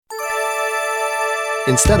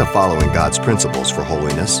Instead of following God's principles for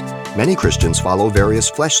holiness, many Christians follow various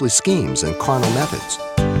fleshly schemes and carnal methods.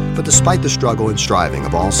 But despite the struggle and striving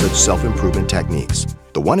of all such self-improvement techniques,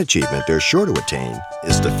 the one achievement they're sure to attain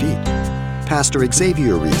is defeat. Pastor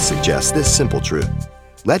Xavier Reese suggests this simple truth: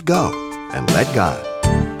 let go and let God.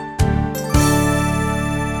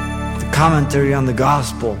 The commentary on the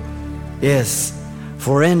gospel is,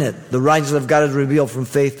 for in it the righteousness of God is revealed from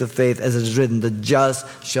faith to faith, as it is written, the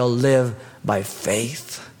just shall live by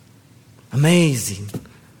faith. Amazing.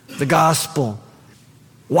 The gospel.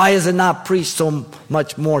 Why is it not preached so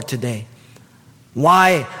much more today?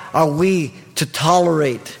 Why are we to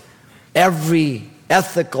tolerate every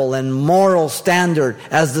ethical and moral standard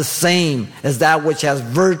as the same as that which has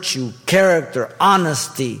virtue, character,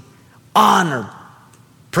 honesty, honor,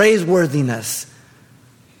 praiseworthiness?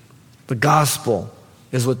 The gospel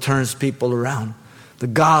is what turns people around. The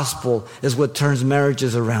gospel is what turns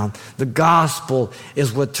marriages around. The gospel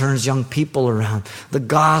is what turns young people around. The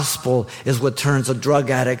gospel is what turns a drug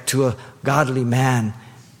addict to a godly man.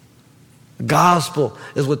 The gospel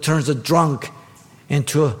is what turns a drunk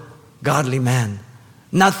into a godly man.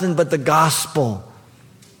 Nothing but the gospel.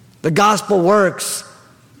 The gospel works,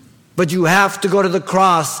 but you have to go to the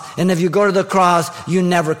cross. And if you go to the cross, you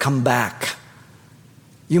never come back.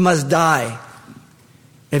 You must die.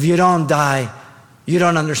 If you don't die, you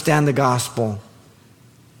don't understand the gospel.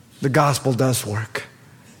 The gospel does work.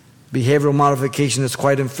 Behavioral modification is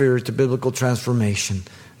quite inferior to biblical transformation.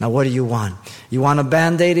 Now, what do you want? You want a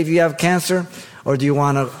Band-Aid if you have cancer? Or do you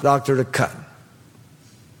want a doctor to cut?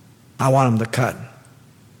 I want him to cut.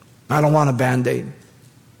 I don't want a Band-Aid.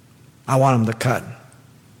 I want him to cut.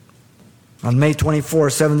 On May 24,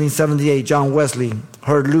 1778, John Wesley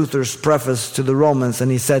heard Luther's preface to the Romans, and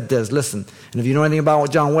he said this. Listen, and if you know anything about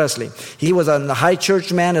John Wesley, he was a high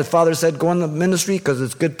church man. His father said, go in the ministry because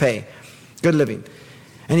it's good pay, good living.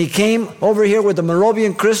 And he came over here with the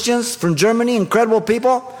Moravian Christians from Germany, incredible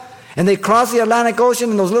people, and they crossed the Atlantic Ocean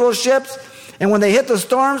in those little ships. And when they hit the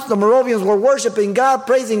storms, the Moravians were worshiping God,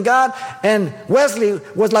 praising God, and Wesley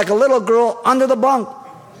was like a little girl under the bunk.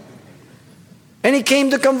 And he came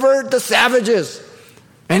to convert the savages.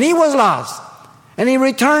 And he was lost. And he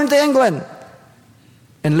returned to England.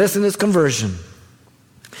 And listen to his conversion.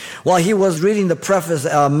 While he was reading the preface,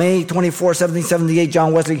 May 24, 1778,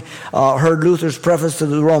 John Wesley heard Luther's preface to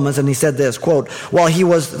the Romans, and he said this, quote, while he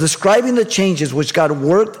was describing the changes which God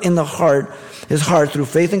worked in his heart through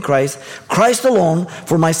faith in Christ alone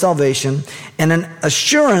for my salvation, and an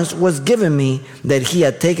assurance was given me that he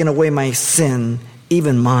had taken away my sin,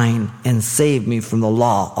 even mine, and saved me from the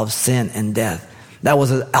law of sin and death. That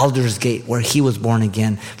was at Aldersgate where he was born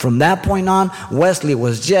again. From that point on, Wesley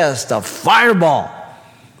was just a fireball.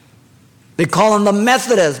 They call him the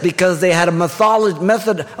Methodist because they had a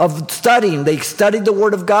method of studying. They studied the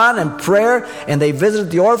Word of God and prayer, and they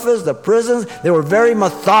visited the orphans, the prisons. They were very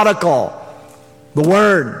methodical. The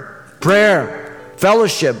Word, prayer,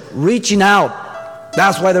 fellowship, reaching out.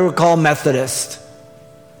 That's why they were called Methodist.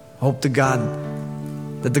 Hope to God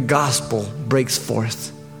that the gospel breaks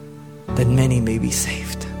forth, that many may be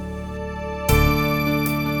saved.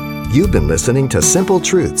 You've been listening to Simple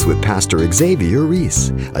Truths with Pastor Xavier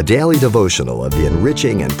Reese, a daily devotional of the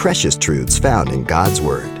enriching and precious truths found in God's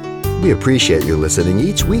Word. We appreciate you listening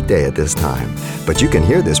each weekday at this time, but you can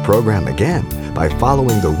hear this program again by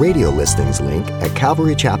following the radio listings link at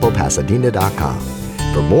CalvaryChapelPasadena.com.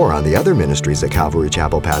 For more on the other ministries at Calvary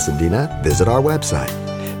Chapel Pasadena, visit our website.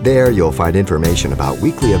 There you'll find information about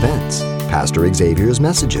weekly events, Pastor Xavier's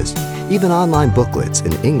messages, even online booklets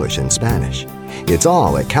in English and Spanish. It's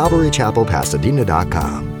all at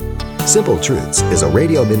CalvaryChapelPasadena.com. Simple Truths is a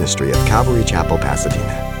radio ministry of Calvary Chapel,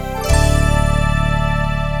 Pasadena.